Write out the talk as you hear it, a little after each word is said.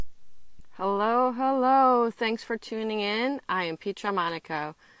Hello, hello. Thanks for tuning in. I am Petra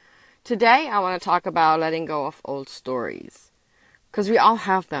Monaco. Today I want to talk about letting go of old stories. Because we all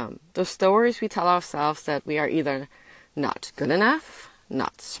have them. Those stories we tell ourselves that we are either not good enough,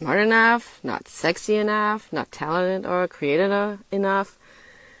 not smart enough, not sexy enough, not talented or creative enough.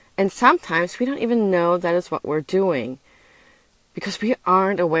 And sometimes we don't even know that is what we're doing because we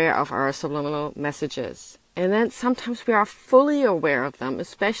aren't aware of our subliminal messages. And then sometimes we are fully aware of them,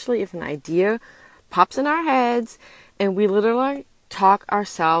 especially if an idea pops in our heads and we literally talk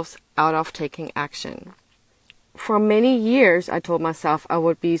ourselves out of taking action. For many years, I told myself I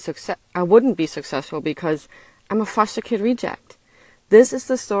wouldn't be successful because I'm a foster kid reject. This is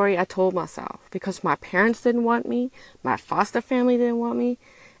the story I told myself because my parents didn't want me, my foster family didn't want me,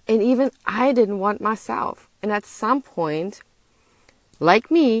 and even I didn't want myself. And at some point,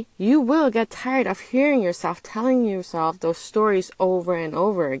 like me, you will get tired of hearing yourself telling yourself those stories over and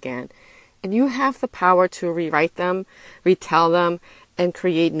over again. And you have the power to rewrite them, retell them, and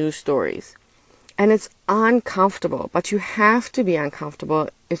create new stories. And it's uncomfortable, but you have to be uncomfortable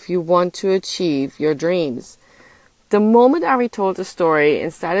if you want to achieve your dreams. The moment I retold the story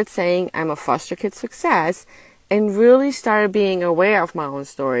and started saying I'm a foster kid success and really started being aware of my own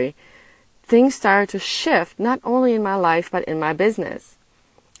story, things started to shift not only in my life but in my business.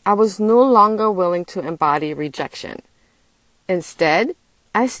 I was no longer willing to embody rejection. Instead,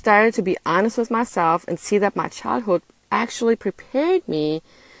 I started to be honest with myself and see that my childhood actually prepared me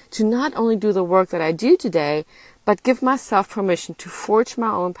to not only do the work that I do today, but give myself permission to forge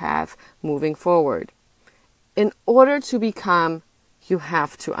my own path moving forward. In order to become, you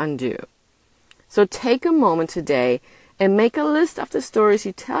have to undo. So take a moment today and make a list of the stories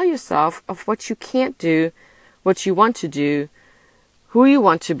you tell yourself of what you can't do, what you want to do, who you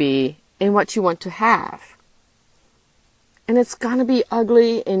want to be, and what you want to have. And it's gonna be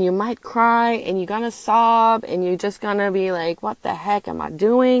ugly, and you might cry, and you're gonna sob, and you're just gonna be like, what the heck am I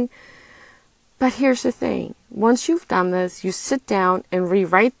doing? But here's the thing. Once you've done this, you sit down and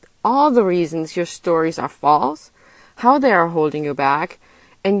rewrite all the reasons your stories are false, how they are holding you back,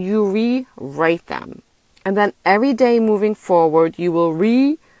 and you rewrite them. And then every day moving forward, you will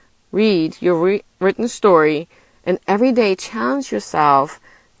reread your written story and every day challenge yourself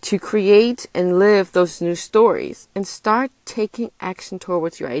to create and live those new stories and start taking action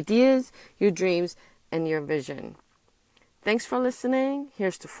towards your ideas, your dreams, and your vision. Thanks for listening.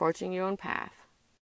 Here's to forging your own path.